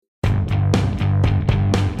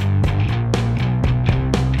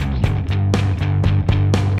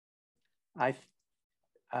I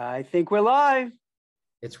I think we're live.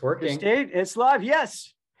 It's working. It's live.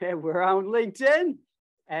 Yes. And we're on LinkedIn.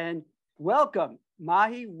 And welcome,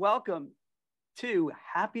 Mahi. Welcome to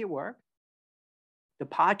Happy at Work. The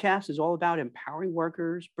podcast is all about empowering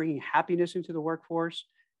workers, bringing happiness into the workforce,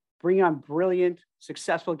 bringing on brilliant,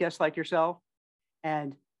 successful guests like yourself.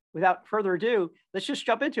 And without further ado, let's just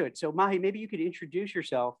jump into it. So Mahi, maybe you could introduce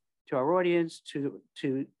yourself to our audience,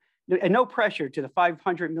 and no pressure to the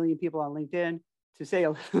 500 million people on LinkedIn, to say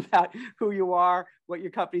a little about who you are, what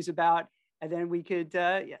your company's about, and then we could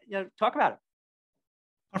talk about it.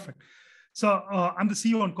 Perfect. So I'm the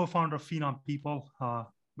CEO and co-founder of Phenom People.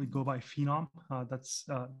 We go by Phenom. That's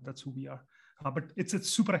who we are. But it's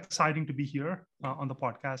super exciting to be here on the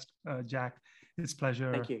podcast, Jack. It's a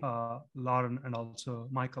pleasure. Thank you. Lauren and also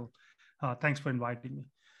Michael. Thanks for inviting me.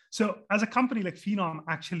 So as a company like Phenom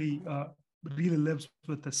actually really lives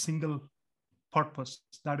with a single purpose,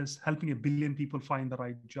 that is helping 1 billion people find the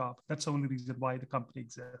right job. That's the only reason why the company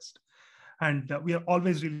exists. And we have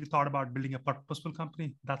always really thought about building a purposeful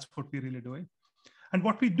company. That's what we're really doing. And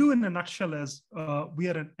what we do in a nutshell is we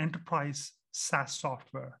are an enterprise SaaS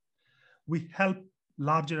software. We help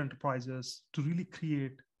larger enterprises to really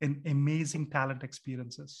create an amazing talent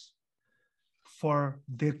experiences for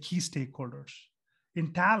their key stakeholders.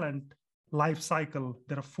 In talent life cycle,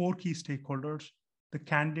 there are 4 key stakeholders: the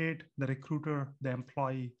candidate, the recruiter, the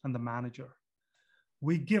employee, and the manager.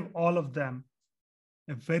 We give all of them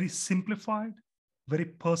a very simplified, very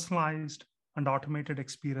personalized, and automated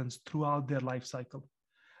experience throughout their life cycle.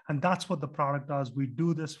 And that's what the product does. We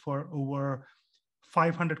do this for over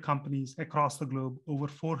 500 companies across the globe. Over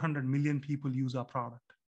 400 million people use our product.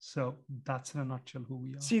 So that's in a nutshell who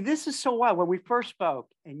we are. See, this is so wild. When we first spoke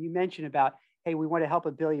and you mentioned about, hey, we want to help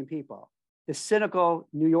 1 billion people, the cynical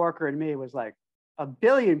New Yorker in me was like, 1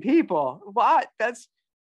 billion people? What?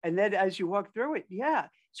 And then as you walk through it, yeah.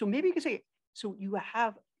 So maybe you could say, so you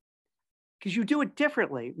have, because you do it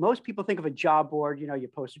differently. Most people think of a job board, you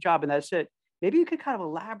post a job and that's it. Maybe you could kind of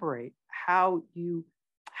elaborate how you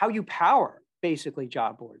power basically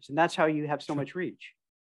job boards. And that's how you have so much reach.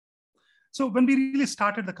 So when we really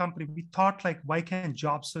started the company, we thought like, why can't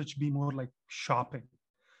job search be more like shopping?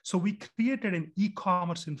 So we created an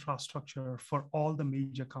e-commerce infrastructure for all the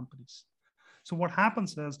major companies. So what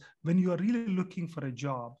happens is when you are really looking for a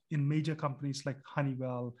job in major companies like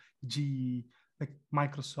Honeywell, GE, like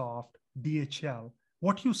Microsoft, DHL,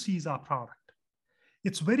 what you see is our product.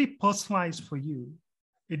 It's very personalized for you.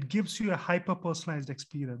 It gives you a hyper-personalized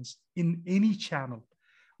experience in any channel,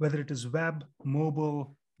 whether it is web,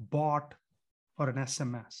 mobile, bot, or an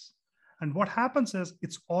SMS. And what happens is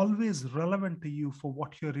it's always relevant to you for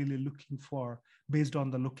what you're really looking for based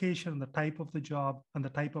on the location, the type of the job, and the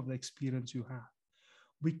type of the experience you have.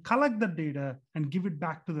 We collect the data and give it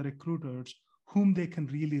back to the recruiters whom they can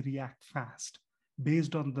really react fast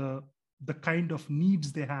based on the kind of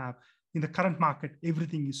needs they have. In the current market,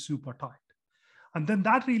 everything is super tight. And then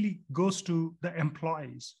that really goes to the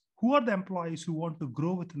employees. Who are the employees who want to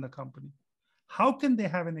grow within the company? How can they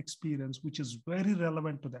have an experience which is very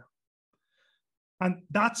relevant to them? And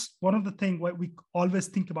that's one of the things why we always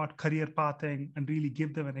think about career pathing and really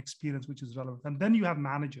give them an experience which is relevant. And then you have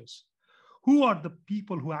managers. Who are the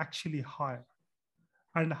people who actually hire?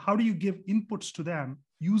 And how do you give inputs to them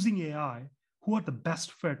using AI? Who are the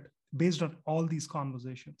best fit based on all these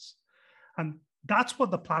conversations? And that's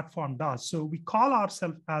what the platform does. So we call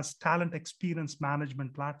ourselves as Talent Experience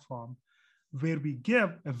Management Platform, where we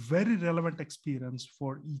give a very relevant experience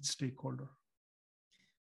for each stakeholder.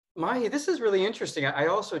 Mahi, this is really interesting. I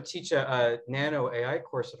also teach a nano AI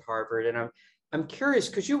course at Harvard, and I'm curious,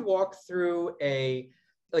 could you walk through a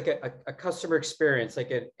customer experience,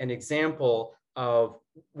 like an example of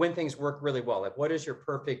when things work really well? Like, what is your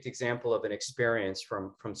perfect example of an experience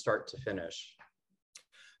from start to finish?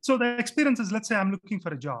 So the experience is, let's say I'm looking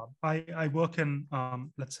for a job. I work in,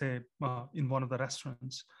 let's say, in one of the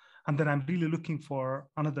restaurants, and then I'm really looking for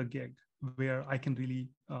another gig where I can really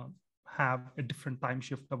have a different time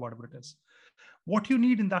shift or whatever it is. What you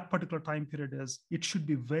need in that particular time period is it should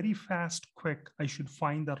be very fast, quick. I should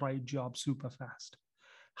find the right job super fast.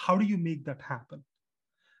 How do you make that happen?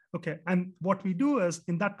 Okay, and what we do is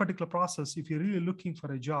in that particular process, if you're really looking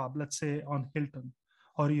for a job, let's say on Hilton,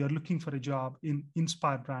 or you're looking for a job in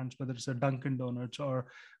Inspire Brands, whether it's a Dunkin' Donuts or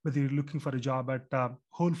whether you're looking for a job at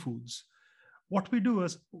Whole Foods, what we do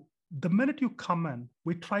is the minute you come in,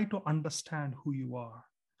 we try to understand who you are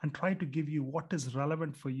and try to give you what is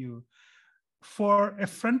relevant for you. For a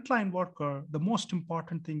frontline worker, the most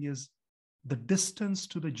important thing is the distance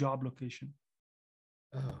to the job location.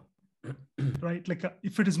 Oh. right? Like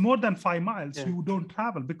if it is more than 5 miles, Yeah. you don't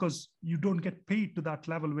travel because you don't get paid to that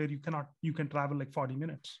level where you can travel like 40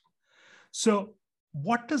 minutes. So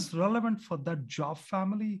what is relevant for that job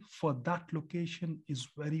family, for that location is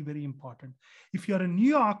very, very important. If you're in New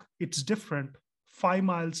York, it's different. 5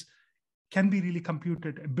 miles can be really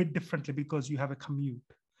computed a bit differently because you have a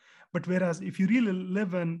commute. But whereas if you really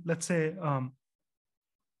live in, let's say,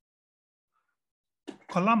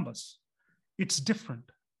 Columbus, it's different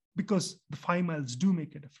because the 5 miles do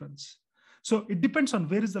make a difference. So it depends on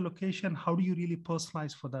where is the location, how do you really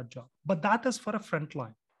personalize for that job. But that is for a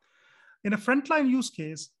frontline. In a frontline use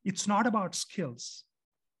case, it's not about skills.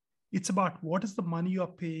 It's about what is the money you're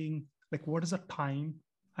paying, like what is the time,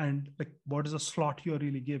 and like what is the slot you're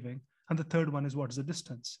really giving. And the third one is what is the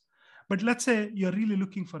distance. But let's say you're really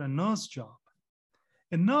looking for a nurse job.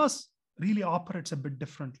 A nurse really operates a bit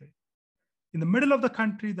differently. In the middle of the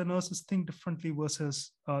country, the nurses think differently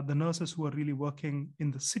versus the nurses who are really working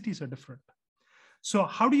in the cities are different. So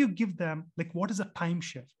how do you give them, like, what is a time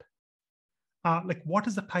shift? Like, what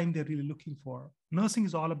is the time they're really looking for? Nursing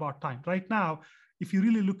is all about time. Right now, if you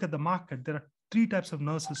really look at the market, there are 3 types of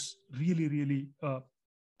nurses really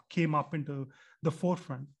came up into the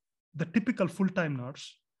forefront. The typical full-time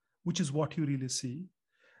nurse, which is what you really see.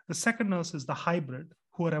 The second nurse is the hybrid,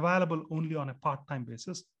 who are available only on a part-time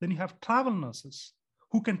basis. Then you have travel nurses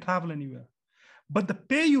who can travel anywhere. But the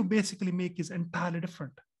pay you basically make is entirely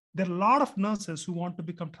different. There are a lot of nurses who want to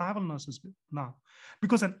become travel nurses now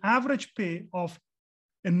because an average pay of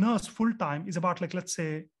a nurse full-time is about, like, let's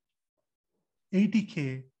say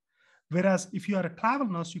 80K. Whereas if you are a travel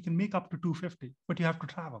nurse, you can make up to 250, but you have to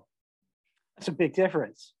travel. That's a big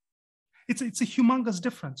difference. It's a humongous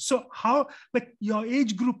difference. So how, like, your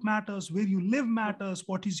age group matters, where you live matters,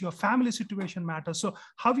 what is your family situation matters. So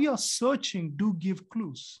how you're searching do give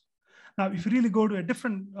clues. Now, if you really go to a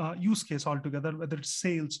different use case altogether, whether it's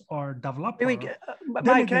sales or developer, Mike,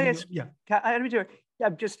 can I ask? Yeah. I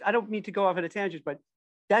don't mean to go off on a tangent, but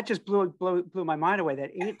that just blew my mind away.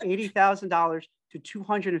 That $80,000 to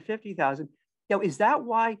 $250,000. Now, is that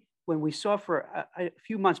why when we saw for a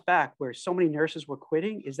few months back where so many nurses were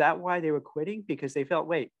quitting, is that why they were quitting? Because they felt,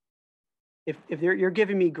 wait, if you're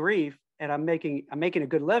giving me grief and I'm making a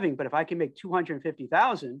good living, but if I can make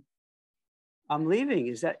 $250,000, I'm leaving.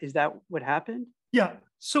 Is that what happened? Yeah.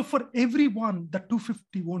 So for everyone, the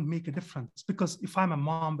 250 won't make a difference because if I'm a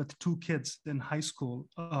mom with 2 kids in high school,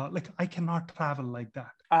 like I cannot travel like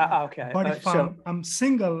that. Okay. But if I'm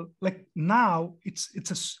single, like now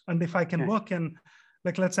and if I can work in,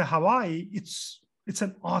 like, let's say Hawaii, it's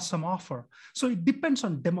an awesome offer. So it depends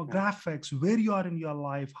on demographics, where you are in your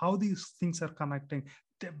life, how these things are connecting.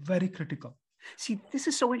 They're very critical. See, this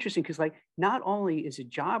is so interesting because, like, not only is a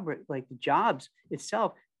job like the jobs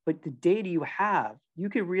itself, but the data you have, you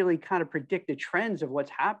can really kind of predict the trends of what's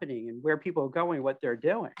happening and where people are going, what they're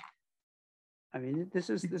doing. I mean, this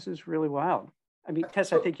is really wild. I mean,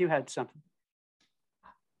 Tess, I think you had something.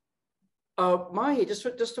 Mahi,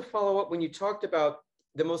 just to follow up, when you talked about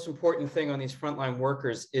the most important thing on these frontline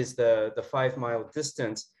workers is the 5 mile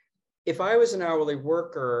distance. If I was an hourly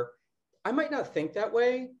worker, I might not think that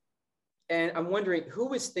way. And I'm wondering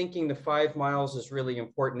who is thinking the 5 miles is really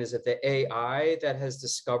important. Is it the AI that has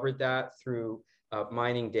discovered that through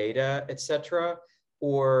mining data, et cetera?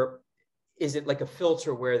 Or is it like a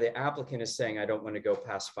filter where the applicant is saying, I don't want to go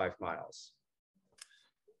past 5 miles?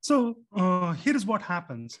 So here's what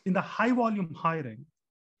happens. In the high volume hiring,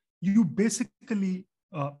 you basically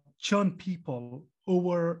churn people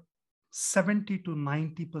over 70 to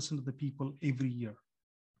 90% of the people every year.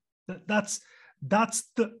 That's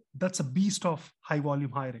a beast of high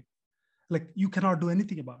volume hiring. Like, you cannot do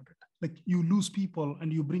anything about it. Like, you lose people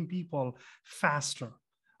and you bring people faster.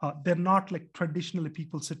 They're not like traditionally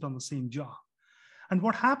people sit on the same job. And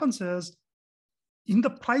what happens is, in the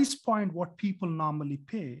price point, what people normally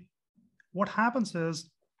pay, what happens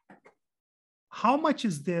is how much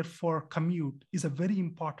is there for commute is a very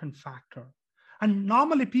important factor. And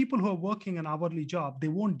normally people who are working an hourly job, they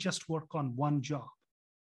won't just work on one job.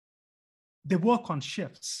 They work on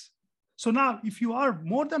shifts. So now if you are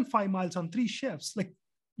more than 5 miles on 3 shifts, like,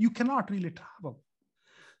 you cannot really travel.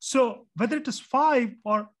 So whether it is 5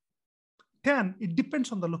 or 10, it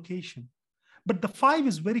depends on the location. But the 5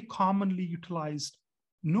 is very commonly utilized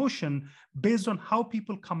notion based on how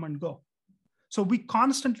people come and go. So we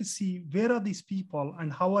constantly see where are these people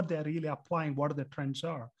and how are they really applying, what are the trends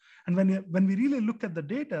are. And when we really look at the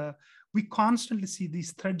data, we constantly see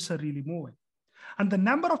these threads are really moving. And the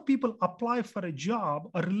number of people apply for a job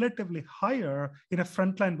are relatively higher in a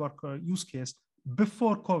frontline worker use case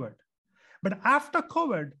before COVID. But after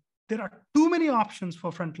COVID, there are too many options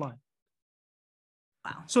for frontline.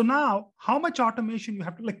 Wow. So now how much automation you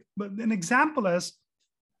have to, like, an example is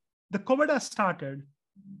the COVID has started,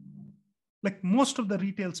 like most of the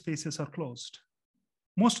retail spaces are closed.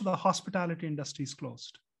 Most of the hospitality industry is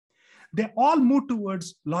closed. They all move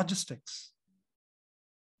towards logistics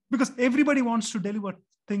because everybody wants to deliver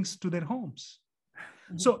things to their homes.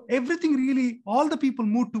 So everything really, all the people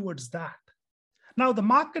move towards that. Now the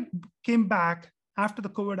market came back after the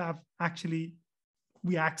COVID have actually,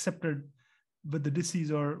 we accepted with the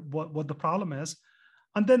disease or what the problem is.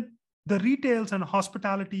 And then the retails and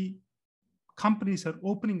hospitality companies are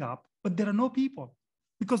opening up, but there are no people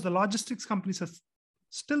because the logistics companies are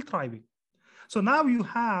still thriving. So now you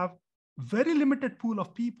have very limited pool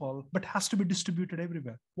of people, but has to be distributed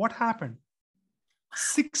everywhere. What happened?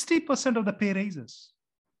 60% of the pay raises.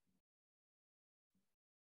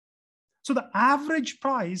 So the average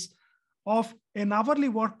price of an hourly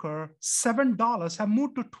worker, $7, have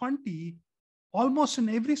moved to 20 almost in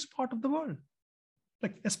every spot of the world.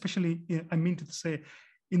 Like especially, I mean to say,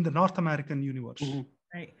 in the North American universe. Mm-hmm.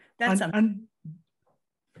 Right. That's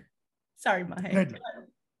sorry, Mahi.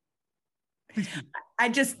 I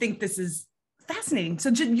just think this is fascinating. So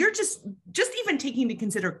you're just even taking into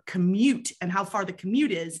consider commute and how far the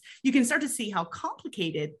commute is, you can start to see how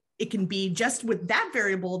complicated it can be just with that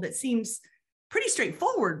variable that seems pretty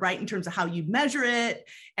straightforward, right? In terms of how you measure it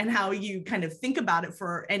and how you kind of think about it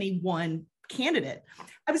for any one candidate.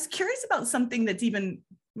 I was curious about something that's even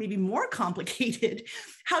maybe more complicated,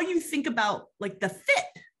 how you think about like the fit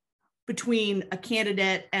between a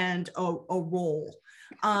candidate and a role.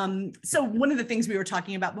 So one of the things we were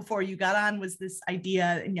talking about before you got on was this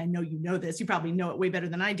idea, and I know you know this, you probably know it way better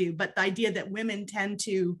than I do, but the idea that women tend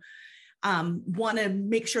to want to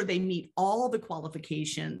make sure they meet all the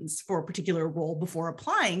qualifications for a particular role before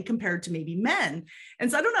applying compared to maybe men.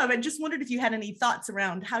 And so I don't know, I just wondered if you had any thoughts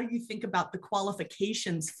around how you think about the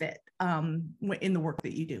qualifications fit in the work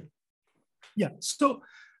that you do. Yeah, so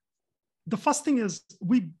the first thing is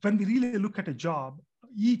when we really look at a job,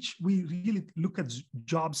 we really look at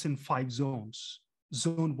jobs in 5 zones,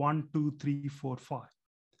 zone 1, 2, 3, 4, 5.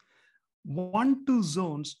 1, 2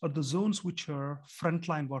 zones are the zones which are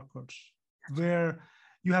frontline workers, where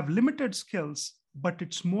you have limited skills, but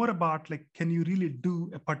it's more about like, can you really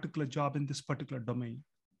do a particular job in this particular domain?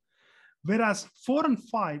 Whereas 4 and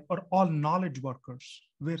 5 are all knowledge workers,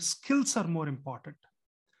 where skills are more important.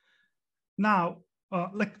 Now,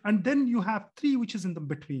 and then you have 3, which is in the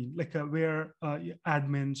between, like where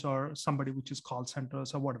admins or somebody which is call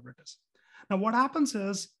centers or whatever it is. Now, what happens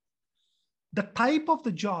is the type of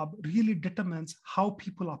the job really determines how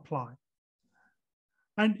people apply.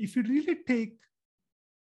 And if you really take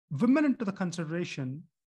women into the consideration,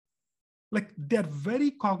 like they're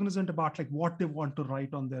very cognizant about like what they want to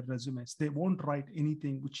write on their resumes. They won't write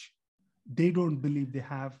anything which they don't believe they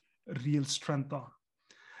have real strength on.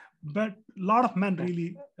 But a lot of men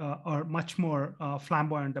really are much more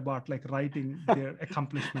flamboyant about like writing their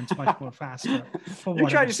accomplishments much more faster. You're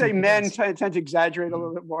trying to say men tend to exaggerate a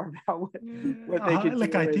little bit more about what they can do.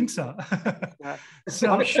 Like, I think so.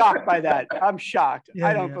 So I'm shocked by that. I'm shocked. Yeah,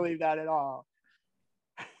 I don't believe that at all.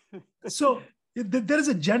 So there is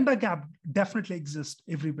a gender gap definitely exists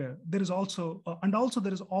everywhere. There is also,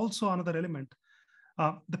 there is also another element.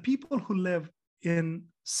 The people who live in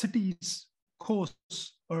cities,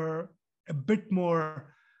 coasts are a bit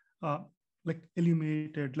more like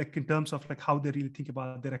illuminated, like in terms of like how they really think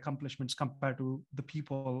about their accomplishments compared to the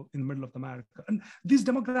people in the middle of America. And these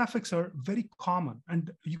demographics are very common,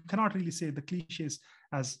 and you cannot really say the cliches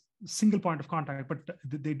as single point of contact, but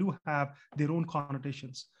they do have their own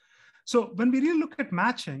connotations. So when we really look at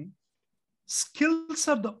matching, skills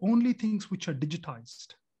are the only things which are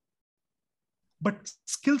digitized, but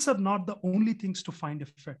skills are not the only things to find a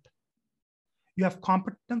fit. You have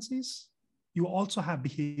competencies, you also have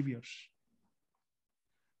behaviors.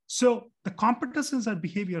 So the competencies and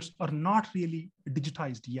behaviors are not really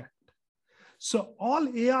digitized yet. So all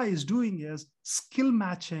AI is doing is skill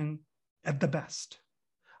matching at the best.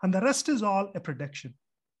 And the rest is all a prediction.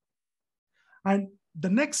 And the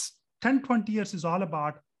next 10, 20 years is all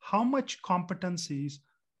about how much competencies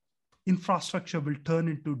infrastructure will turn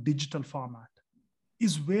into digital format,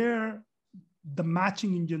 is where the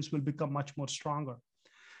matching engines will become much more stronger.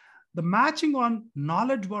 The matching on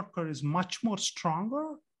knowledge worker is much more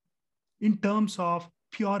stronger in terms of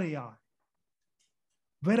pure AI.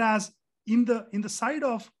 Whereas in the side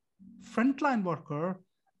of frontline worker,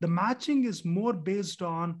 the matching is more based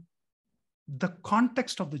on the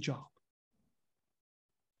context of the job.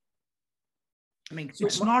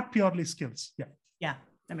 It's not purely skills. Yeah,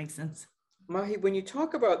 that makes sense. Mahi, when you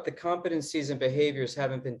talk about the competencies and behaviors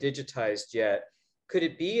haven't been digitized yet, could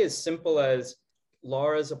it be as simple as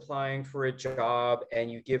Laura's applying for a job and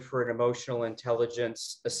you give her an emotional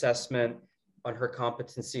intelligence assessment on her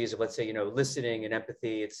competencies of, let's say, listening and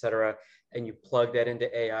empathy, et cetera, and you plug that into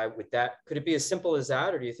AI with that? Could it be as simple as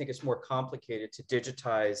that? Or do you think it's more complicated to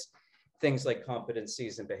digitize things like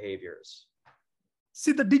competencies and behaviors?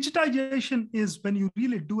 See, the digitization is when you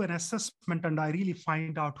really do an assessment and I really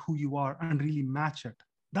find out who you are and really match it.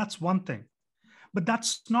 That's one thing. But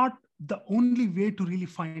that's not the only way to really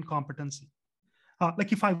find competency.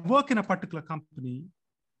 Like if I work in a particular company,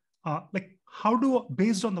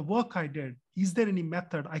 based on the work I did, is there any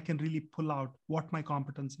method I can really pull out what my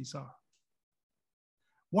competencies are?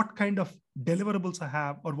 What kind of deliverables I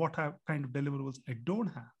have or what kind of deliverables I don't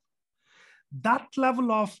have? That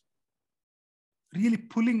level of really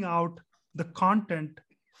pulling out the content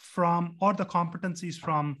from or the competencies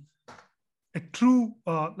from a true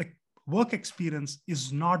work experience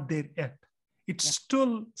is not there yet. It's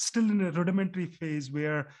still in a rudimentary phase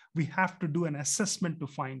where we have to do an assessment to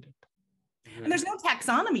find it. And there's no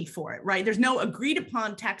taxonomy for it, right? There's no agreed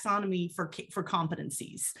upon taxonomy for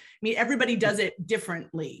competencies. I mean, everybody does it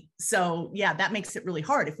differently. So yeah, that makes it really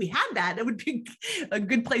hard. If we had that, it would be a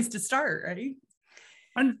good place to start, right?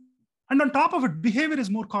 And on top of it, behavior is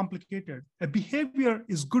more complicated. A behavior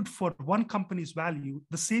is good for one company's value.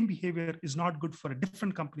 The same behavior is not good for a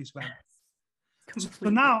different company's value. So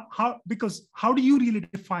now, how do you really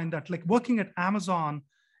define that? Like working at Amazon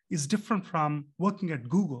is different from working at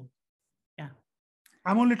Google. Yeah.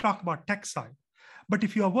 I'm only talking about tech side. But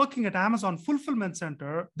if you are working at Amazon fulfillment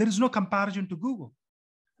center, there is no comparison to Google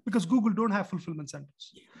because Google don't have fulfillment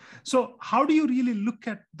centers. So how do you really look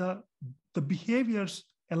at the behaviors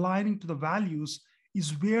aligning to the values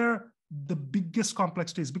is where the biggest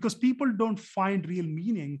complexity is, because people don't find real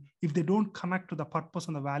meaning if they don't connect to the purpose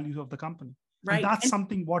and the values of the company. Right. And that's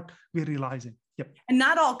something what we're realizing. Yep. And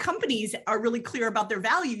not all companies are really clear about their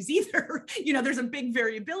values either. There's a big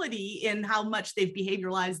variability in how much they've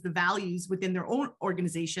behavioralized the values within their own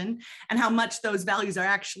organization and how much those values are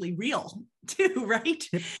actually real too, right?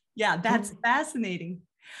 Yep. Yeah, that's fascinating.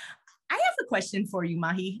 I have a question for you,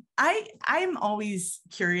 Mahi. I'm always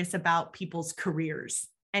curious about people's careers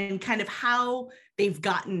and kind of how they've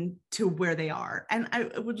gotten to where they are. And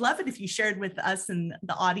I would love it if you shared with us and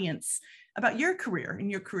the audience about your career and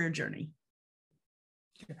your career journey.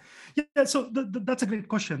 Yeah, so that's a great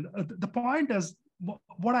question. The point is,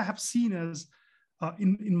 what I have seen is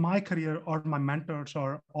in my career or my mentors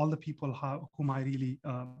or all the people whom I really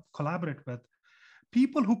collaborate with,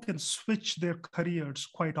 people who can switch their careers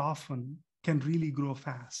quite often can really grow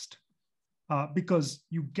fast because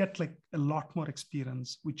you get like a lot more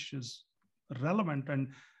experience, which is relevant and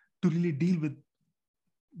to really deal with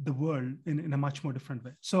the world in a much more different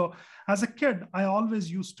way. So as a kid, I always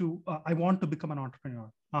used to, I want to become an entrepreneur.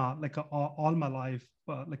 All my life,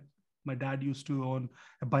 like my dad used to own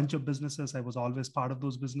a bunch of businesses. I was always part of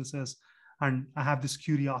those businesses. And I have this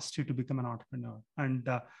curiosity to become an entrepreneur. And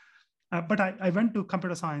but I went to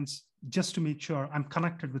computer science just to make sure I'm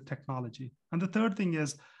connected with technology. And the third thing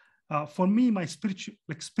is, for me, my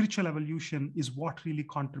spiritual evolution is what really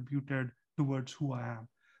contributed towards who I am.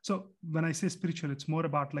 So when I say spiritual, it's more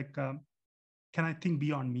about can I think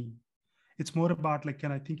beyond me? It's more about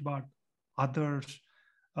can I think about others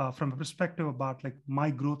from a perspective about my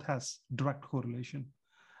growth has direct correlation.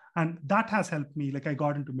 And that has helped me. I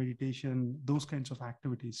got into meditation, those kinds of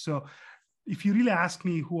activities. So if you really ask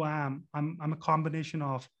me who I am, I'm a combination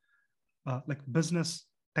of business,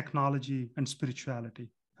 technology, and spirituality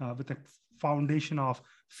with a foundation of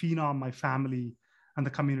Phenom, my family, and the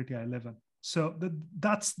community I live in. So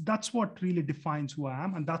that's what really defines who I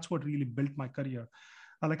am. And that's what really built my career.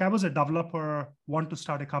 I was a developer, want to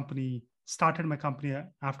start a company, started my company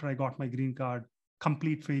after I got my green card,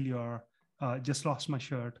 complete failure, just lost my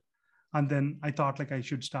shirt. And then I thought I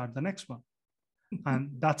should start the next one. And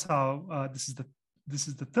that's how this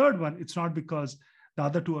is the third one. It's not because the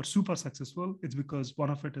other two are super successful. It's because one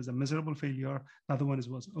of it is a miserable failure. The other one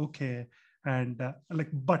was okay. And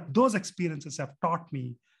but those experiences have taught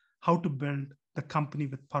me how to build the company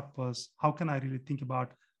with purpose. How can I really think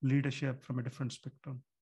about leadership from a different spectrum?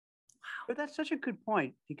 But that's such a good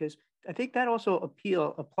point, because I think that also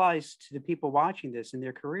applies to the people watching this in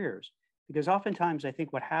their careers. Because oftentimes I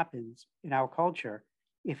think what happens in our culture,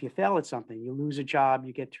 if you fail at something, you lose a job,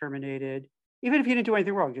 you get terminated, even if you didn't do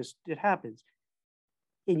anything wrong, just it happens.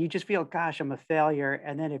 And you just feel, gosh, I'm a failure.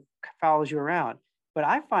 And then it follows you around. But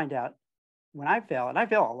I find out when I fail, and I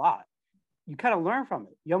fail a lot, you kind of learn from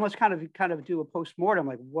it. You almost kind of do a postmortem,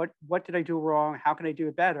 what did I do wrong? How can I do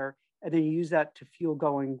it better? And then you use that to fuel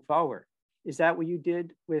going forward. Is that what you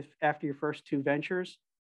did with after your first two ventures?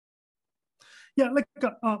 Yeah, like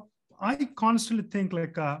I constantly think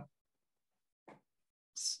like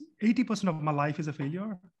 80% of my life is a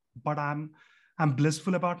failure, but I'm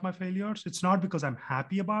blissful about my failures. It's not because I'm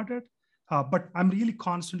happy about it, but I'm really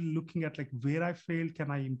constantly looking at like where I failed, can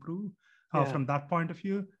I improve from that point of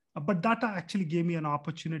view. But that actually gave me an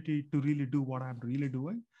opportunity to really do what I'm really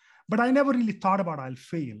doing. But I never really thought about I'll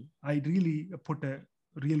fail. I really put a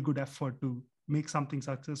real good effort to make something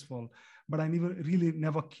successful, but I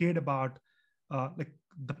never cared about like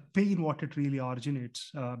the pain, what it really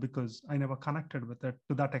originates, because I never connected with it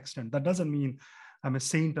to that extent. That doesn't mean I'm a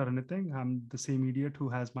saint or anything. I'm the same idiot who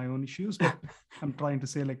has my own issues, but I'm trying to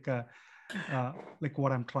say like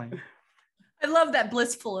what I'm trying. I love that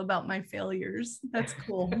blissful about my failures. That's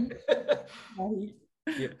cool.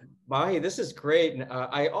 Yeah, Mahi, this is great. And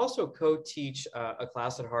I also co-teach a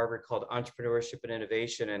class at Harvard called Entrepreneurship and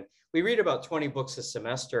Innovation, and we read about 20 books a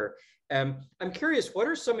semester. I'm curious, what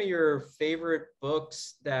are some of your favorite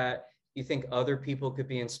books that you think other people could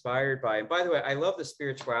be inspired by? And by the way, I love the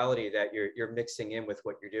spirituality that you're mixing in with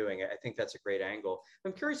what you're doing. I think that's a great angle.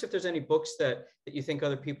 I'm curious if there's any books that you think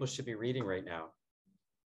other people should be reading right now.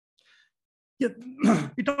 Yeah,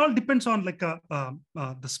 it all depends on like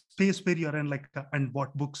the space where you're in, like and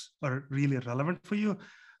what books are really relevant for you.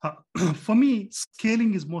 For me,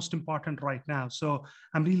 scaling is most important right now. So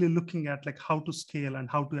I'm really looking at like how to scale and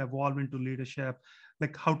how to evolve into leadership,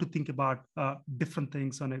 like how to think about different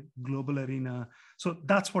things on a global arena. So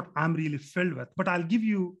that's what I'm really filled with. But I'll give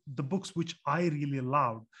you the books which I really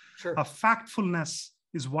loved. Sure. Factfulness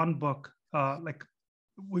is one book,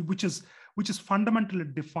 which is fundamentally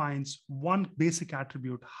defines one basic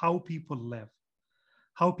attribute: how people live,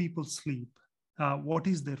 how people sleep, what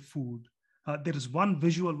is their food. There is one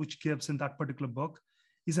visual which gives in that particular book,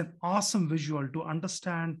 is an awesome visual to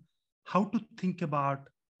understand how to think about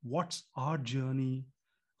what's our journey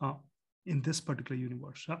in this particular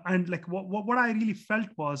universe. And like what I really felt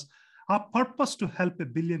was our purpose to help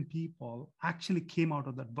 1 billion people actually came out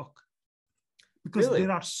of that book. Because really?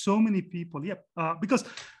 There are so many people. Because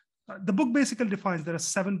the book basically defines there are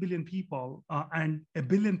 7 billion people and 1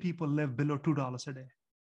 billion people live below $2 a day.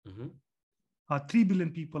 Mm-hmm. 3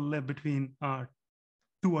 billion people live between $2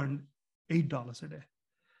 and $8 a day.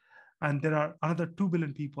 And there are another 2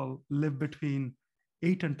 billion people live between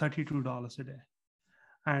 $8 and $32 a day.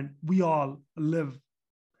 And we all live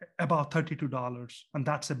about $32, and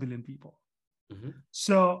that's 1 billion people. Mm-hmm.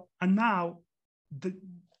 So, and now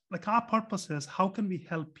our purpose is how can we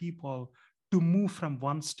help people to move from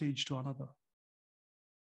one stage to another?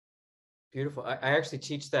 Beautiful. I actually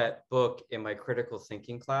teach that book in my critical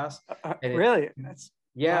thinking class. Really?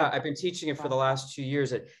 Wow. I've been teaching it for the last 2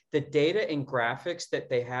 years. The data and graphics that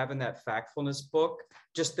they have in that Factfulness book,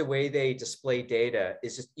 just the way they display data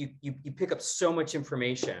is just, you pick up so much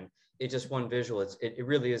information in just one visual. It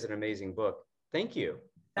really is an amazing book. Thank you.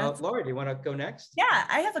 Laura, do you want to go next? Yeah,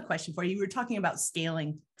 I have a question for you. You were talking about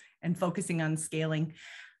scaling and focusing on scaling.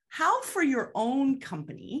 How, for your own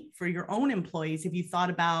company, for your own employees, have you thought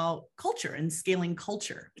about culture and scaling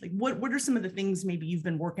culture? Like what are some of the things maybe you've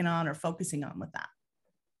been working on or focusing on with that?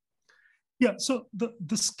 Yeah, so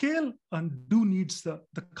the scale needs the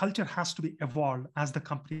culture has to be evolved as the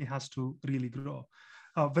company has to really grow.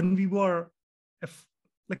 When we were,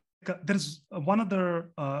 there's one other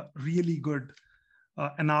really good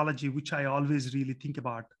analogy which I always really think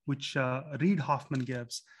about, which Reid Hoffman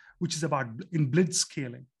gives, which is about in blitz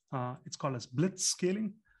scaling. It's called as blitz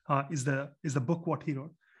scaling. Is the book what he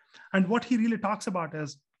wrote, and what he really talks about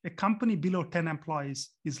is a company below 10 employees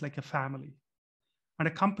is like a family, and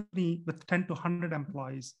a company with 10 to 100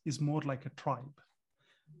 employees is more like a tribe.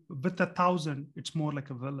 With 1,000, it's more like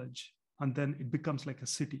a village, and then it becomes like a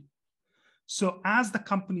city. So as the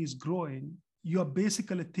company is growing, you're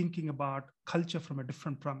basically thinking about culture from a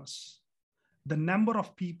different premise. The number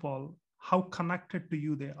of people, how connected to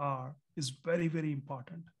you they are, is very, very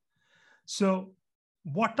important. So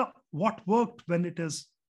what worked when it is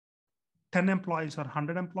 10 employees or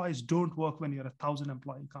 100 employees don't work when you're a 1,000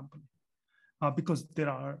 employee company, because there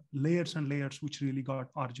are layers and layers which really got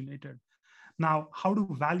originated. Now, how do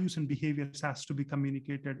values and behaviors has to be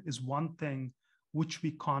communicated is one thing which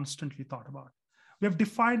we constantly thought about. We have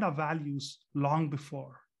defined our values long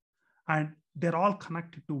before, and they're all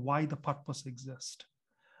connected to why the purpose exists.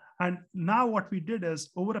 And now what we did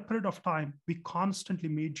is, over a period of time, we constantly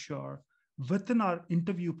made sure within our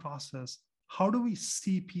interview process, how do we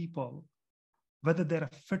see people, whether they're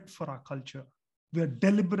a fit for our culture? We are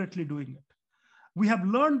deliberately doing it. We have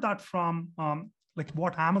learned that from like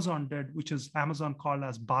what Amazon did, which is Amazon called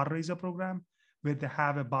as Bar Raiser program, where they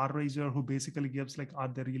have a bar raiser who basically gives like, are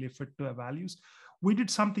they really fit to our values? We did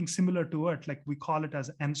something similar to it, like we call it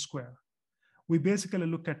as N square. We basically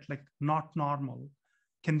look at like not normal.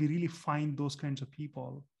 Can we really find those kinds of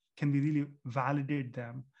people? Can we really validate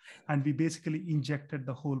them? And we basically injected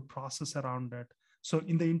the whole process around it. So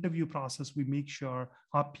in the interview process, we make sure,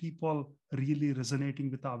 are people really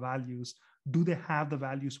resonating with our values? Do they have the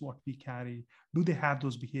values what we carry? Do they have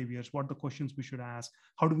those behaviors? What are the questions we should ask?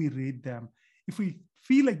 How do we rate them? If we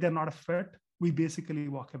feel like they're not a fit, we basically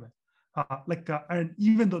walk away. And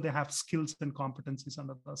even though they have skills and competencies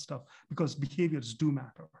and other stuff, because behaviors do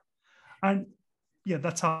matter. And yeah,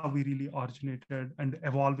 that's how we really originated and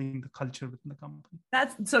evolving the culture within the company.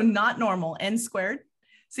 That's so not normal, N squared.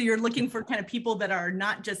 So you're looking for kind of people that are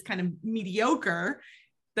not just kind of mediocre,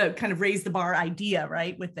 the kind of raise the bar idea,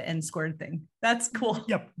 right? With the N squared thing. That's cool.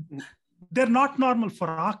 Yep. They're not normal for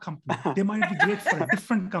our company. They might be great for a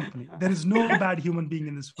different company. There is no bad human being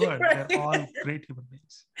in this world. Right. They're all great human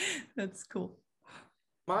beings. That's cool.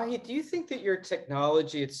 Mahi, do you think that your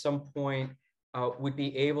technology at some point would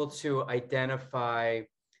be able to identify,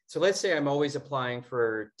 so let's say I'm always applying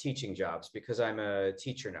for teaching jobs because I'm a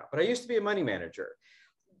teacher now, but I used to be a money manager.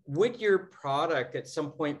 Would your product at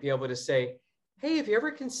some point be able to say, hey, have you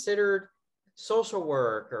ever considered social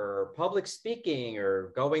work or public speaking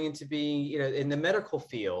or going into being, in the medical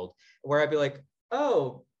field, where I'd be like,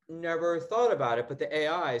 oh, never thought about it, but the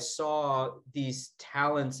AI saw these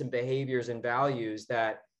talents and behaviors and values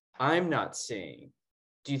that I'm not seeing.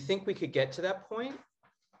 Do you think we could get to that point?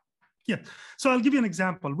 Yeah. So I'll give you an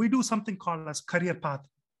example. We do something called as career path.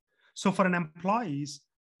 So for an employees,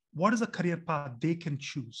 what is a career path they can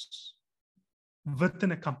choose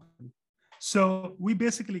within a company? So we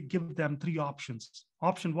basically give them 3 options.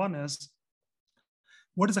 Option 1 is,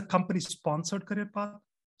 what is a company-sponsored career path?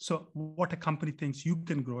 So what a company thinks you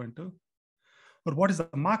can grow into. Or what is the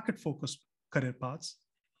market-focused career paths?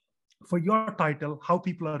 For your title, how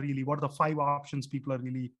people are really, what are the 5 options people are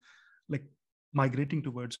really like migrating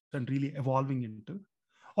towards and really evolving into?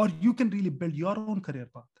 Or you can really build your own career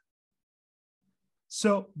path.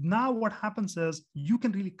 So now what happens is you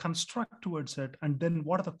can really construct towards it. And then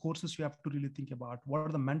what are the courses you have to really think about? What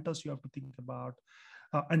are the mentors you have to think about?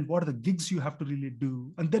 And what are the gigs you have to really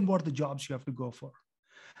do? And then what are the jobs you have to go for?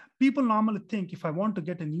 People normally think if I want to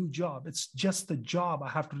get a new job, it's just the job I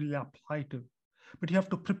have to really apply to. But you have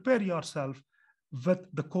to prepare yourself with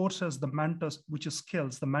the courses, the mentors, which is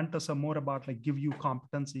skills. The mentors are more about like give you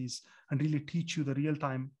competencies and really teach you the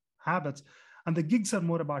real-time habits. And the gigs are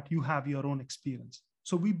more about you have your own experience.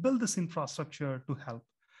 So we build this infrastructure to help.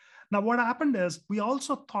 Now, what happened is we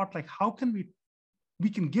also thought like, how can we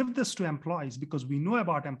can give this to employees because we know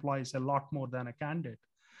about employees a lot more than a candidate.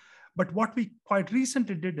 But what we quite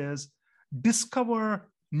recently did is discover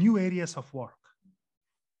new areas of work.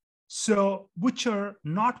 So which are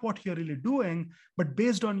not what you're really doing, but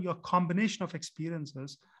based on your combination of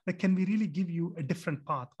experiences, like can we really give you a different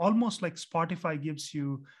path? Almost like Spotify gives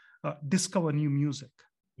you discover new music.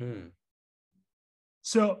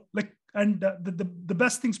 So like, and the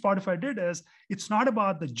best thing Spotify did is it's not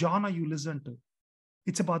about the genre you listen to.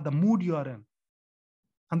 It's about the mood you're in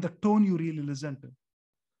and the tone you really listen to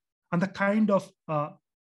and the kind of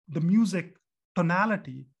the music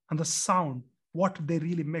tonality and the sound, what they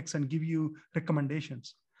really mix and give you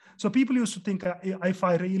recommendations. So people used to think if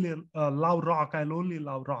I really love rock, I'll only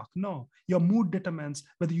love rock. No, your mood determines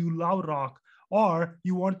whether you love rock or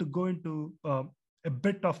you want to go into a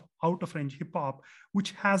bit of out of range hip hop,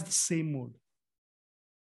 which has the same mood.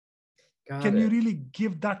 Can you really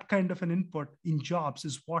give that kind of an input in jobs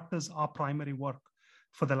is what is our primary work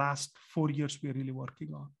for the last 4 years we're really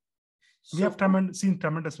working on. So we have seen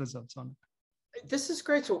tremendous results on it. This is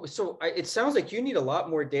great. So it sounds like you need a lot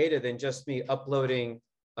more data than just me uploading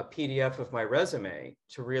a PDF of my resume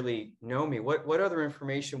to really know me. What other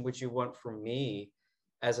information would you want from me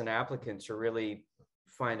as an applicant to really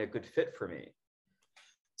find a good fit for me?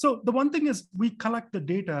 So the one thing is we collect the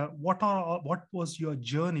data. What was your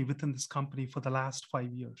journey within this company for the last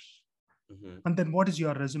 5 years? Mm-hmm. And then what is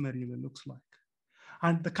your resume really looks like?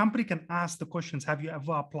 And the company can ask the questions, have you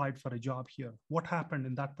ever applied for a job here? What happened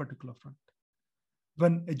in that particular front?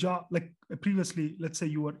 When a job, like previously, let's say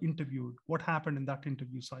you were interviewed, what happened in that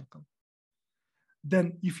interview cycle?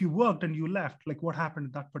 Then if you worked and you left, like what happened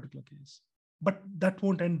in that particular case? But that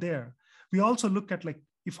won't end there. We also look at like,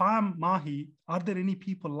 if I'm Mahi, are there any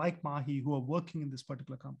people like Mahi who are working in this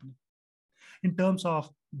particular company? In terms of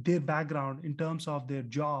their background, in terms of their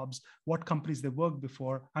jobs, what companies they worked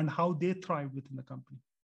before, and how they thrive within the company.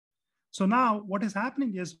 So now what is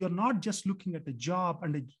happening is you're not just looking at a job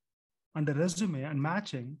and a resume and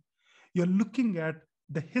matching. You're looking at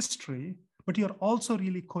the history, but you're also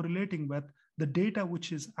really correlating with the data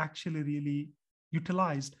which is actually really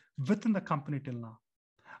utilized within the company till now,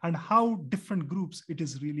 and how different groups it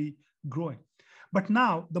is really growing. But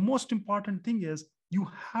now the most important thing is you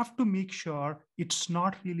have to make sure it's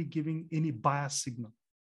not really giving any bias signal.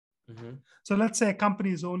 Mm-hmm. So let's say a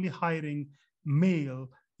company is only hiring male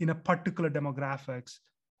in a particular demographics.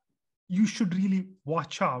 You should really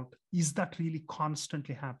watch out. Is that really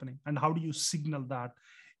constantly happening? And how do you signal that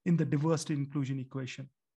in the diversity inclusion equation?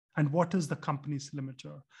 And what is the company's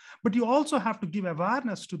limiter? But you also have to give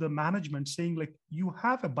awareness to the management saying like, you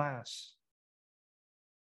have a bias.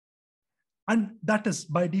 And that is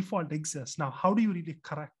by default exists. Now, how do you really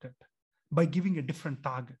correct it? By giving a different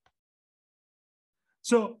target.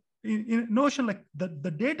 So in Notion, like the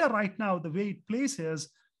data right now, the way it plays is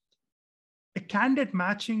a candidate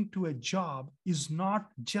matching to a job is not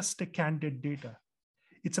just a candidate data.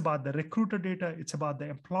 It's about the recruiter data. It's about the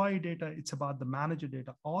employee data. It's about the manager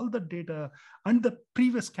data, all the data and the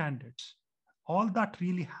previous candidates. All that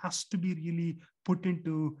really has to be really put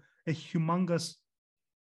into a humongous,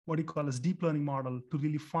 what you call as deep learning model to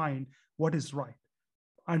really find what is right.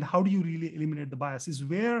 And how do you really eliminate the bias is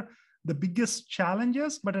where the biggest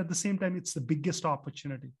challenges, but at the same time, it's the biggest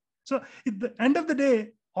opportunity. So at the end of the day,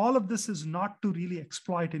 all of this is not to really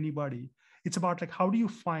exploit anybody. It's about like, how do you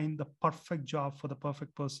find the perfect job for the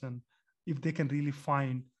perfect person if they can really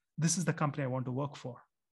find, this is the company I want to work for.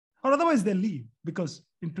 Or otherwise they leave, because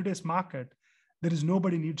in today's market, there is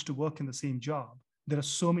nobody needs to work in the same job. There are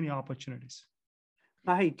so many opportunities.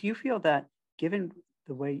 Mahi, do you feel that given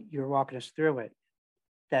the way you're walking us through it,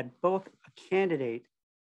 that both a candidate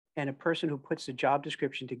and a person who puts the job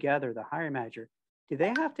description together, the hiring manager, do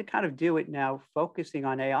they have to kind of do it now focusing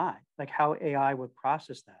on AI, like how AI would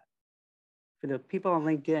process that? For the people on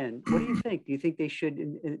LinkedIn, what do you think? Do you think they should,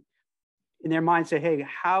 in their mind, say, hey,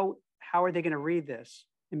 how are they going to read this?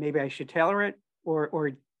 And maybe I should tailor it,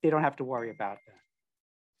 or they don't have to worry about that?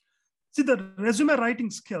 See, the resume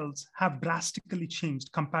writing skills have drastically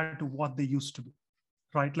changed compared to what they used to be,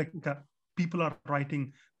 right? Like people are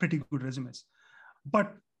writing pretty good resumes,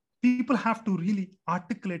 but people have to really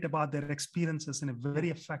articulate about their experiences in a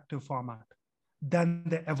very effective format than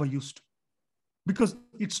they ever used to. Because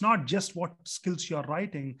it's not just what skills you're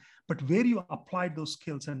writing, but where you applied those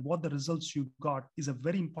skills and what the results you got is a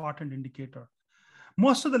very important indicator.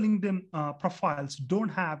 Most of the LinkedIn profiles don't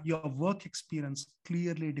have your work experience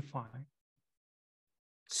clearly defined.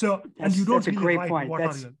 So, and you don't that's really a great write point. what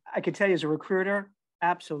are you. I can tell you as a recruiter,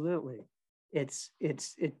 absolutely.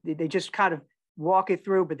 They just kind of walk it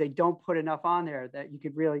through, but they don't put enough on there that you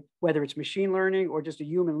could really, whether it's machine learning or just a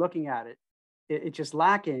human looking at it, it's just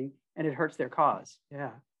lacking and it hurts their cause.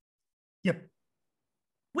 Yeah. Yep.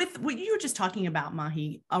 With what you were just talking about,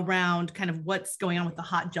 Mahi, around kind of what's going on with the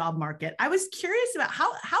hot job market, I was curious about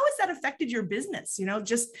how has that affected your business? You know,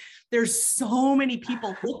 just there's so many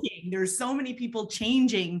people looking, there's so many people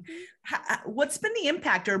changing. What's been the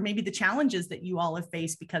impact or maybe the challenges that you all have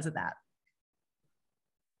faced because of that?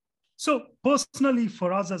 So personally,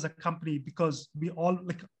 for us as a company, because we all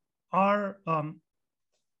like our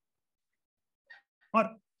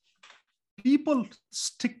people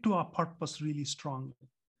stick to our purpose really strongly.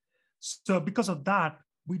 So because of that,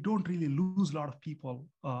 we don't really lose a lot of people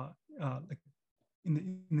like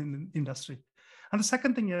in the industry. And the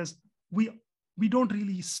second thing is we don't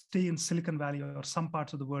really stay in Silicon Valley or some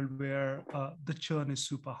parts of the world where the churn is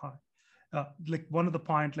super high. Like one of the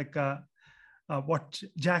point, like what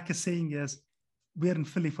Jack is saying is we're in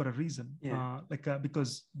Philly for a reason,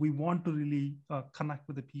 because we want to really connect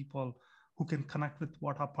with the people who can connect with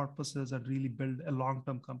what our purpose is and really build a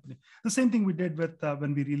long-term company. The same thing we did with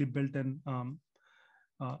when we really built in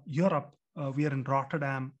Europe. We are in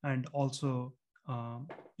Rotterdam and also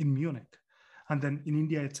in Munich. And then in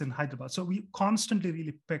India, it's in Hyderabad. So we constantly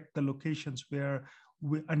really pick the locations where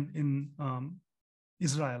and in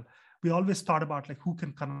Israel, we always thought about like who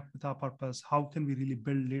can connect with our purpose, how can we really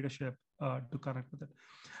build leadership to connect with it.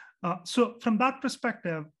 So from that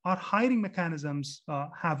perspective, our hiring mechanisms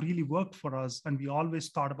have really worked for us, and we always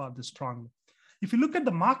thought about this strongly. If you look at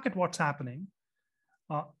the market, what's happening,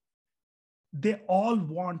 they all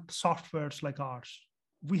want softwares like ours.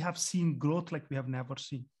 We have seen growth like we have never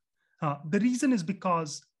seen. The reason is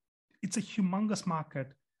because it's a humongous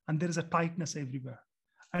market and there is a tightness everywhere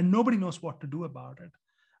and nobody knows what to do about it.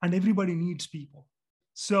 And everybody needs people.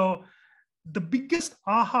 So the biggest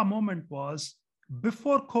aha moment was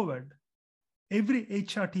before COVID, every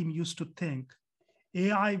HR team used to think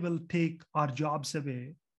AI will take our jobs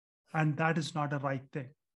away, and that is not a right thing.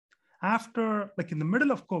 After, like in the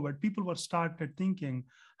middle of COVID, people were started thinking,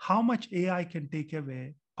 how much AI can take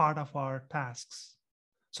away part of our tasks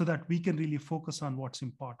so that we can really focus on what's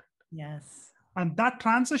important. Yes. And that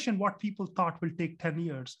transition, what people thought will take 10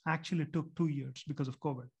 years, actually took 2 years because of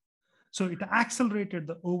COVID. So it accelerated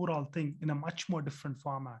the overall thing in a much more different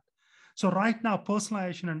format. So right now,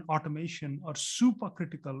 personalization and automation are super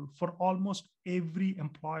critical for almost every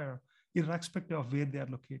employer, irrespective of where they are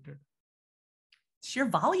located. Sheer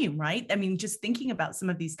volume, right? I mean, just thinking about some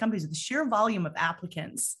of these companies, the sheer volume of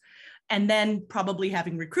applicants, and then probably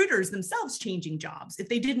having recruiters themselves changing jobs. If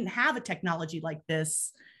they didn't have a technology like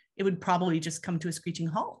this, it would probably just come to a screeching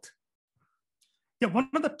halt. Yeah, one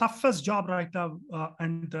of the toughest job right now,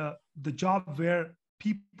 and the job where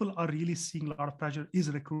people are really seeing a lot of pressure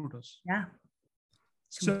is recruiters. Yeah.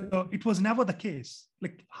 So it was never the case.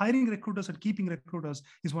 Like hiring recruiters and keeping recruiters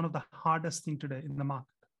is one of the hardest thing today in the market.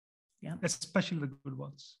 Yeah. Especially the good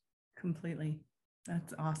ones. Completely.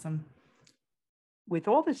 That's awesome. With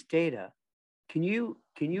all this data, can you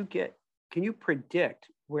predict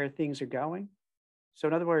where things are going? So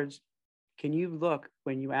in other words, can you look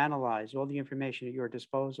when you analyze all the information at your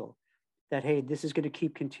disposal that, hey, this is going to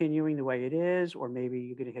keep continuing the way it is, or maybe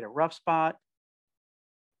you're going to hit a rough spot?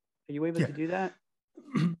 Are you able to do that?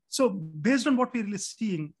 So based on what we're really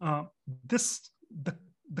seeing, the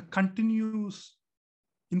continuous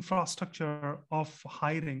infrastructure of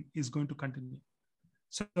hiring is going to continue.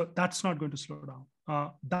 So that's not going to slow down.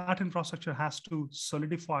 That infrastructure has to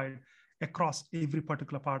solidify across every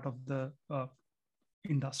particular part of the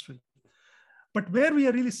industry. But where we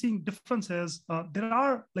are really seeing differences, there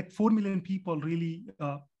are like 4 million people really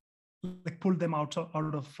like pulled them out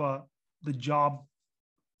of the job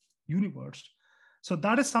universe. So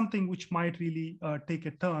that is something which might really take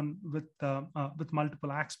a turn with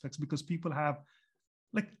multiple aspects, because people have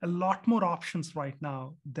like a lot more options right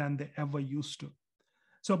now than they ever used to.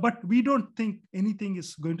 So, but we don't think anything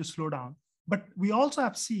is going to slow down. But we also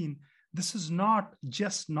have seen this is not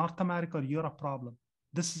just North America or Europe problem.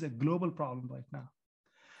 This is a global problem right now.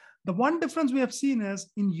 The one difference we have seen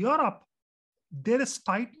is in Europe, there is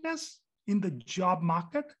tightness in the job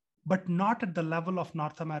market, but not at the level of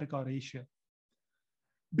North America or Asia.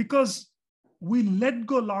 Because we let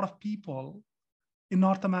go a lot of people in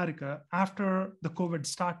North America after the COVID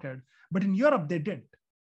started, but in Europe, they didn't.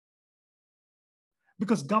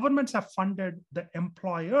 Because governments have funded the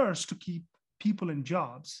employers to keep people in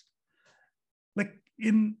jobs. Like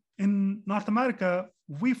in North America,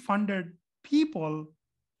 we funded people,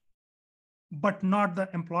 but not the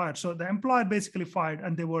employer. So the employer basically fired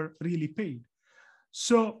and they were really paid.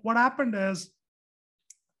 So what happened is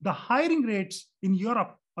the hiring rates in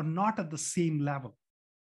Europe are not at the same level,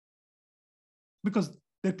 because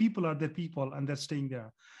their people are their people and they're staying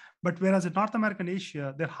there. But whereas in North America and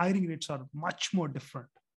Asia, their hiring rates are much more different.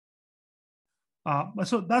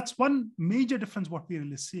 So that's one major difference what we're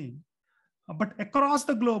really seeing. But across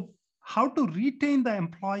the globe, how to retain the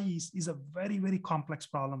employees is a very, very complex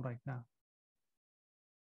problem right now.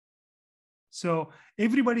 So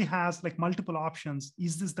everybody has like multiple options.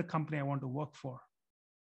 Is this the company I want to work for?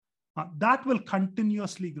 That will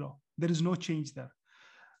continuously grow. There is no change there.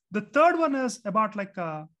 The third one is about like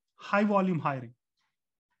high volume hiring.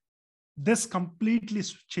 This completely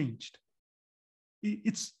changed.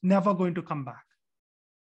 It's never going to come back.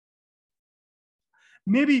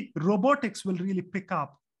 Maybe robotics will really pick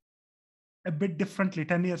up a bit differently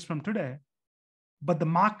 10 years from today, but the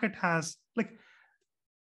market has like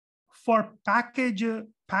for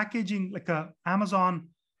packaging, like Amazon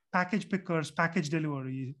package pickers, package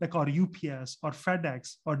delivery, like or UPS or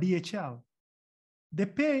FedEx or DHL, they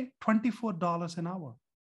pay $24 an hour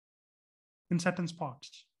in certain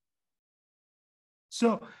spots.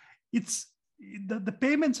 So it's the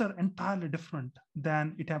payments are entirely different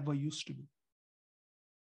than it ever used to be.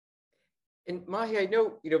 And Mahi, I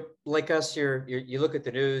know, like us, you look at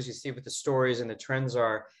the news, you see what the stories and the trends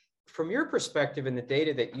are. From your perspective and the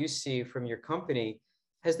data that you see from your company,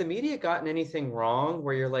 has the media gotten anything wrong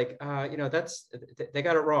where you're like, they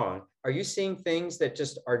got it wrong? Are you seeing things that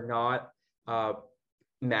just are not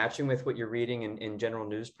matching with what you're reading in general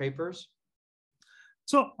newspapers?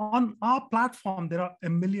 So on our platform, there are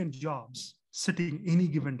 1 million jobs sitting any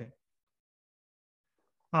given day.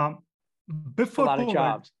 Before a lot COVID, of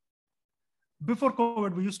jobs. Before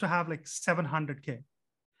COVID, we used to have like 700K.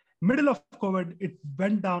 Middle of COVID, it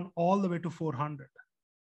went down all the way to 400.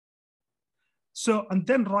 So, and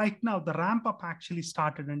then right now, the ramp up actually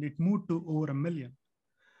started and it moved to over 1 million.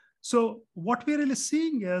 So what we're really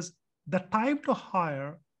seeing is the time to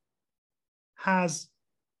hire has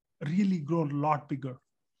really grown a lot bigger.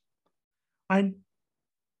 And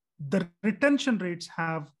the retention rates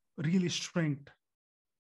have really shrinked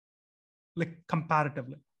like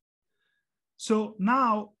comparatively. So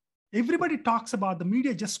now everybody talks about, the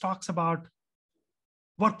media just talks about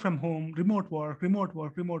work from home, remote work, remote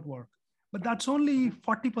work, remote work. But that's only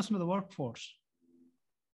 40% of the workforce.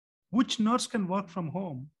 Which nurse can work from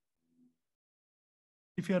home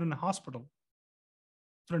if you're in a hospital?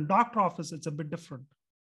 For a doctor office, it's a bit different.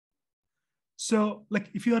 So like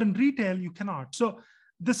if you're in retail, you cannot. So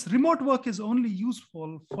this remote work is only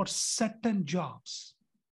useful for certain jobs.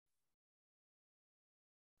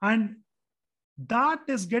 And that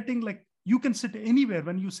is getting like, you can sit anywhere.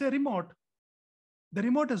 When you say remote, the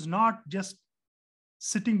remote is not just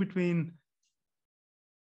sitting between,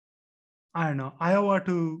 I don't know, Iowa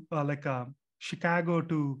to Chicago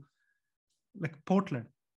to like Portland.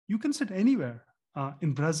 You can sit anywhere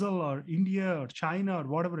in Brazil or India or China or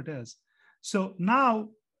whatever it is. So now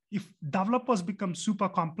if developers become super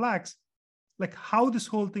complex, like how this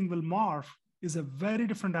whole thing will morph is a very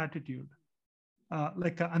different attitude.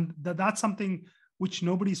 And that's something which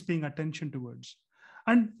nobody's paying attention towards.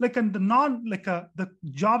 And like in the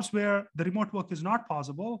jobs where the remote work is not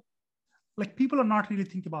possible, like people are not really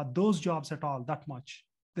thinking about those jobs at all that much.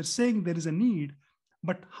 They're saying there is a need,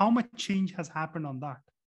 but how much change has happened on that?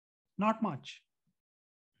 Not much.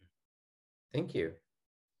 Thank you.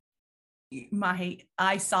 Mahi,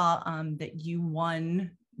 I saw that you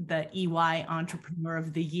won the EY Entrepreneur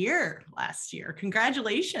of the Year last year.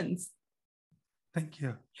 Congratulations. Thank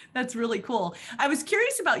you. That's really cool. I was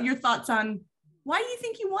curious about your thoughts on why do you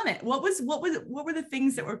think you won it? What were the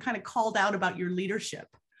things that were kind of called out about your leadership?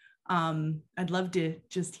 I'd love to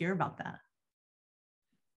just hear about that.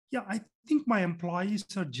 Yeah, I think my employees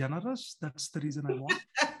are generous. That's the reason I won.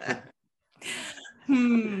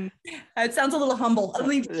 It sounds a little humble. Let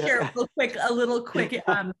me share a little quick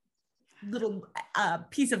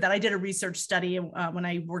piece of that. I did a research study when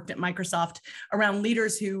I worked at Microsoft around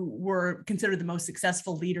leaders who were considered the most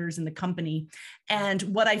successful leaders in the company. And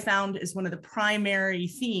what I found is one of the primary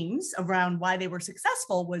themes around why they were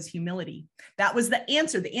successful was humility. That was the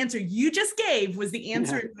answer. The answer you just gave was the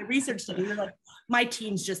answer in the research study. They're like, my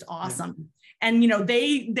team's just awesome. And, you know,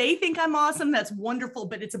 they think I'm awesome. That's wonderful,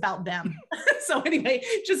 but it's about them. So anyway,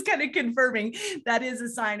 just kind of confirming that is a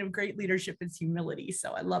sign of great leadership is humility.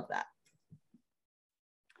 So I love that.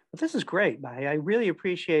 Well, this is great, Mahi. I really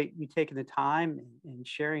appreciate you taking the time and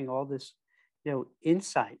sharing all this,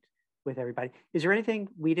 insight with everybody. Is there anything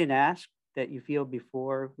we didn't ask that you feel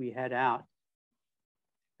before we head out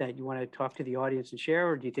that you want to talk to the audience and share,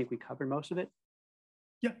 or do you think we covered most of it?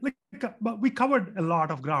 Yeah, but we covered a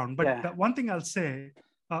lot of ground. But yeah. One thing I'll say,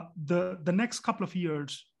 the next couple of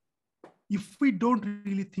years, if we don't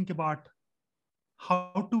really think about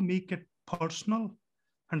how to make it personal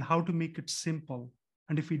and how to make it simple,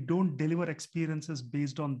 and if we don't deliver experiences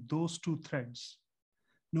based on those two threads,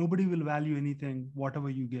 nobody will value anything, whatever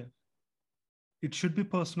you give. It should be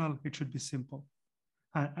personal. It should be simple.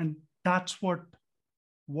 And that's what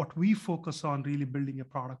we focus on, really building a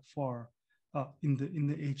product for in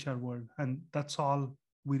the HR world. And that's all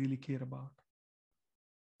we really care about.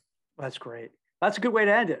 That's great. That's a good way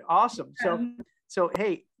to end it. Awesome. So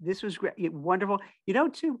hey, this was great. Wonderful.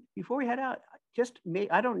 Too, before we head out,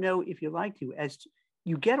 I don't know if you'd like to, as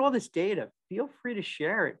you get all this data, feel free to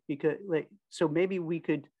share it, because so maybe we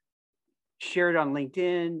could share it on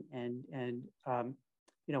LinkedIn and on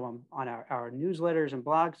our newsletters and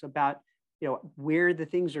blogs about, where the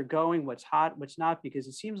things are going, what's hot, what's not, because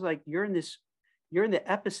it seems like you're in the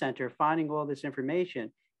epicenter finding all this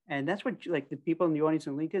information. And that's what, like, the people in the audience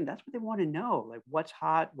on LinkedIn, that's what they want to know, like what's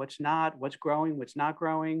hot, what's not, what's growing, what's not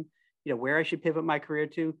growing, where I should pivot my career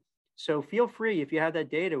to. So feel free, if you have that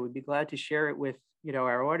data, we'd be glad to share it with,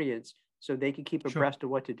 our audience so they can keep abreast of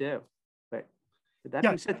what to do. But with that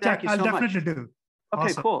being said, thank you so much. I'll definitely do. Okay,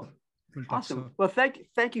 awesome. Cool. We'll awesome. Well,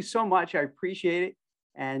 thank you so much. I appreciate it.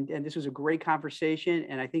 And this was a great conversation.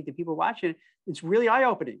 And I think the people watching, it's really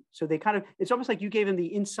eye-opening. So it's almost like you gave them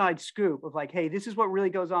the inside scoop of like, hey, this is what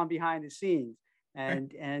really goes on behind the scenes.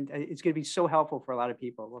 And it's going to be so helpful for a lot of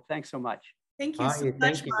people. Well, thanks so much. Thank you so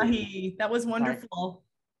much, Mahi. That was wonderful.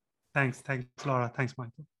 Thanks, Laura. Thanks,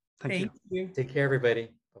 Michael. Thank you. You. Take care, everybody.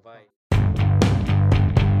 Bye-bye.